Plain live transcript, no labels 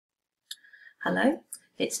Hello,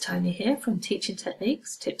 it's Tony here from Teaching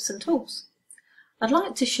Techniques, Tips and Tools. I'd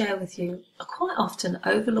like to share with you a quite often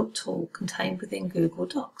overlooked tool contained within Google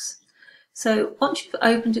Docs. So once you've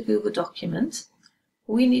opened a Google document,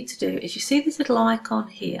 all you need to do is you see this little icon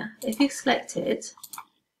here. If you select it,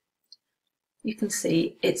 you can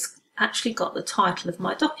see it's actually got the title of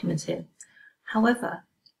my document here. However,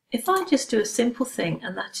 if I just do a simple thing,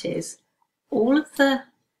 and that is all of the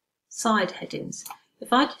side headings,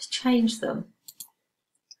 if I just change them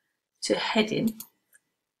to heading,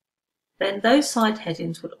 then those side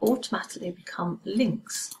headings would automatically become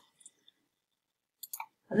links.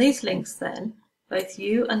 And these links then, both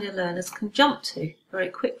you and your learners can jump to very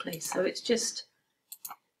quickly. So it's just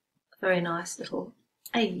a very nice little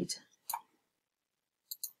aid.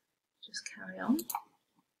 Just carry on.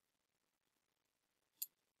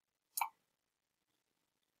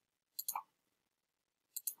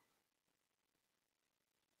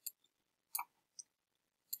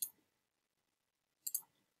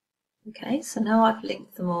 Okay, so now I've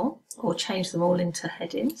linked them all, or changed them all into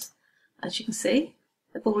headings. As you can see,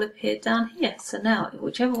 they've all appeared down here. So now,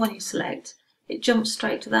 whichever one you select, it jumps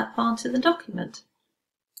straight to that part of the document.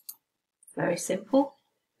 Very simple,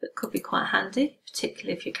 but could be quite handy,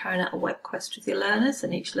 particularly if you're carrying out a web quest with your learners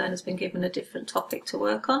and each learner's been given a different topic to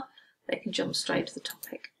work on. They can jump straight to the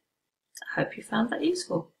topic. I hope you found that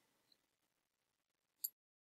useful.